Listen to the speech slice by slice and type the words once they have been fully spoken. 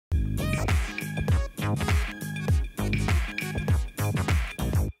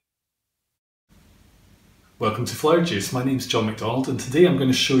Welcome to Flower Juice. My name's John McDonald and today I'm going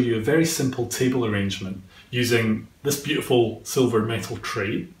to show you a very simple table arrangement using this beautiful silver metal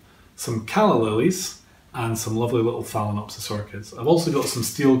tray, some calla lilies and some lovely little phalaenopsis orchids. I've also got some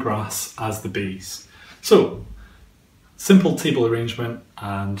steelgrass as the base. So, simple table arrangement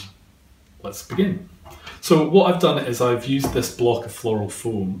and let's begin. So what I've done is I've used this block of floral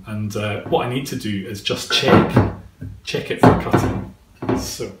foam and what I need to do is just check it for cutting.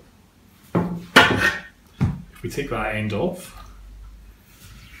 So, we take that end off.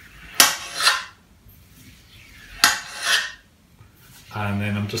 And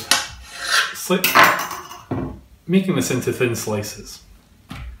then I'm just making this into thin slices.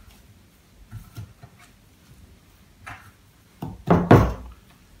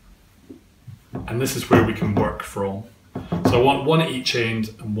 And this is where we can work from. So I want one at each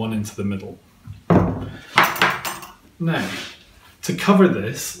end and one into the middle. Now, to cover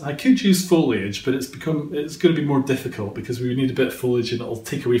this, I could use foliage, but it's going to be more difficult because we need a bit of foliage and it'll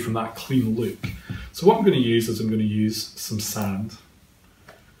take away from that clean look. So what I'm going to use is I'm going to use some sand.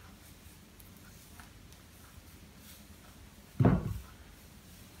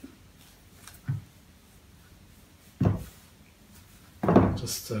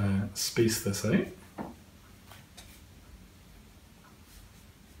 Just space this out.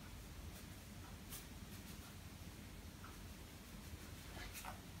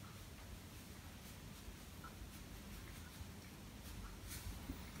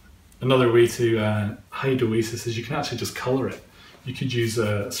 Another way to hide Oasis is you can actually just colour it. You could use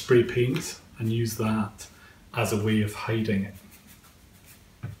a spray paint and use that as a way of hiding it.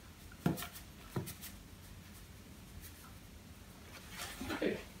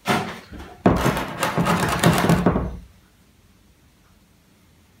 Okay.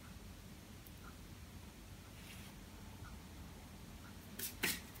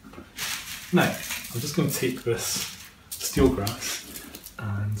 Now, I'm just going to take this steelgrass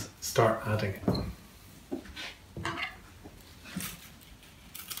and start adding it.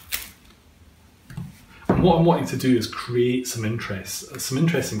 And what I'm wanting to do is create some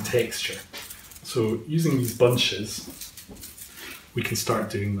interesting texture. So using these bunches, we can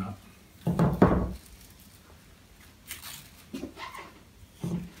start doing that.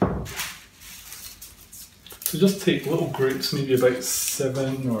 So just take little groups, maybe about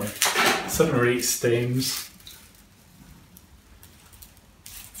seven or 8 stems.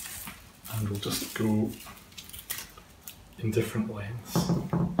 And we'll just go in different lengths.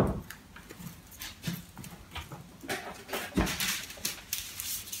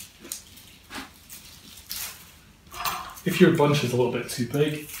 If your bunch is a little bit too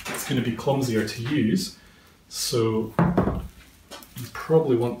big, it's going to be clumsier to use, so you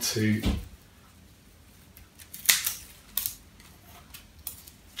probably want to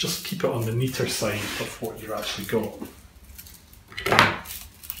just keep it on the neater side of what you've actually got.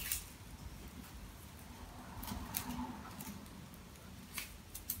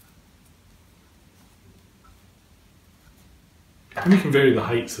 And we can vary the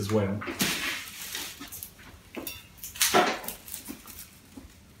heights as well.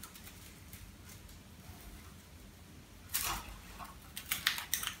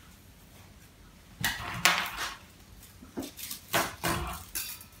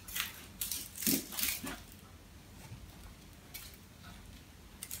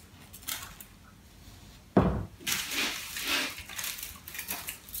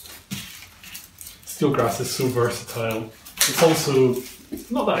 Steelgrass is so versatile. It's also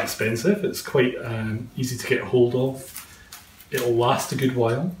not that expensive, it's quite easy to get hold of. It'll last a good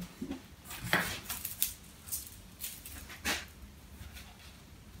while.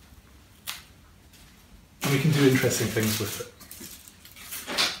 And we can do interesting things with it.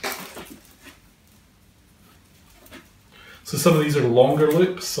 So some of these are longer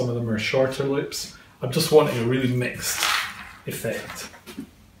loops, some of them are shorter loops. I'm just wanting a really mixed effect.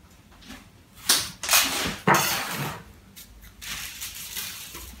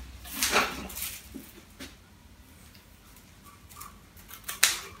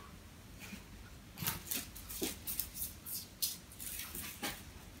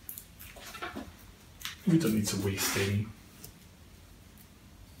 We don't need to waste any.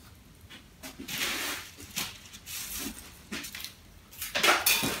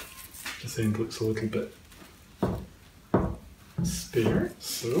 This end looks a little bit spare,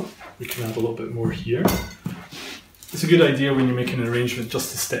 so we can add a little bit more here. It's a good idea when you're making an arrangement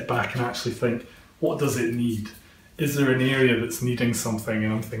just to step back and actually think, what does it need? Is there an area that's needing something?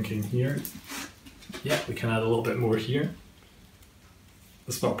 And I'm thinking here, yeah, we can add a little bit more here.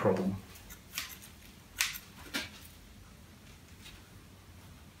 That's not a problem.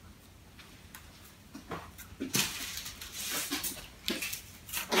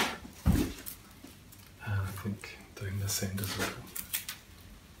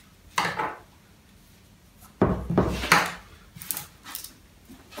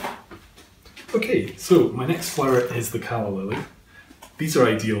 Okay, so my next flower is the calla lily. These are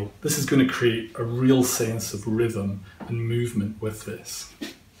ideal. This is going to create a real sense of rhythm and movement with this.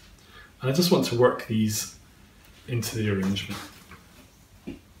 And I just want to work these into the arrangement.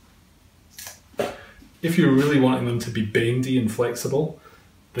 If you're really wanting them to be bendy and flexible,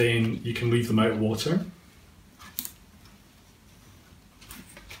 then you can leave them out of water.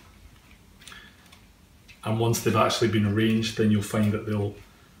 And once they've actually been arranged, then you'll find that they'll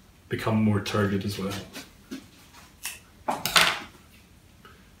become more turgid as well.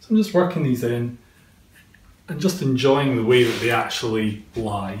 So I'm just working these in and just enjoying the way that they actually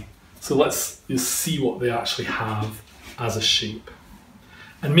lie. So let's just see what they actually have as a shape.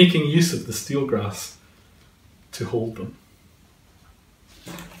 And making use of the steelgrass to hold them.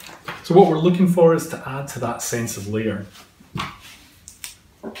 So what we're looking for is to add to that sense of layer.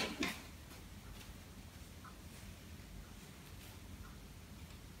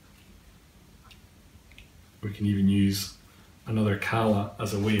 We can even use another calla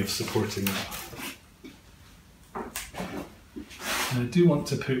as a way of supporting that. And I do want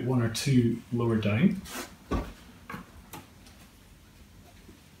to put one or two lower down.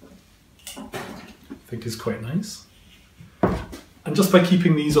 I think is quite nice. And just by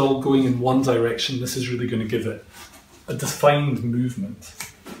keeping these all going in one direction, this is really going to give it a defined movement.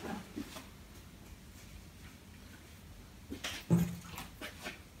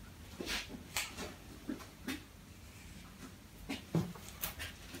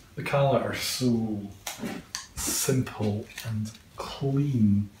 The calla are so simple and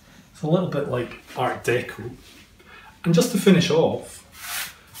clean. It's a little bit like Art Deco. And just to finish off,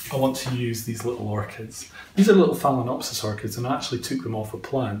 I want to use these little orchids. These are little Phalaenopsis orchids, and I actually took them off a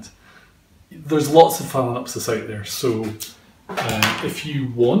plant. There's lots of Phalaenopsis out there, so if you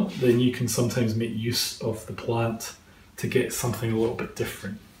want, then you can sometimes make use of the plant to get something a little bit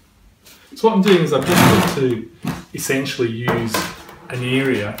different. So what I'm doing is I'm just going to essentially use an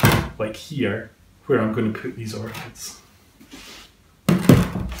area like here where I'm going to put these orchids.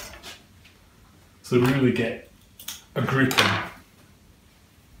 So really get a grouping.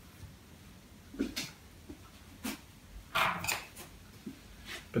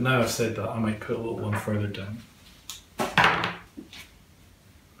 But now I've said that, I might put a little one further down.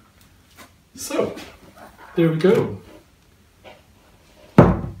 So, there we go.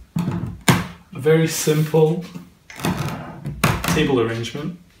 A very simple table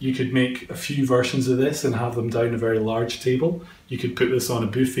arrangement. You could make a few versions of this and have them down a very large table. You could put this on a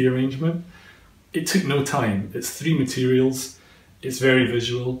buffet arrangement. It took no time. It's 3 materials. It's very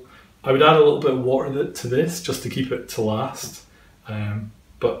visual. I would add a little bit of water to this just to keep it to last.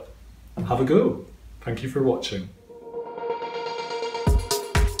 But have a go. Thank you for watching.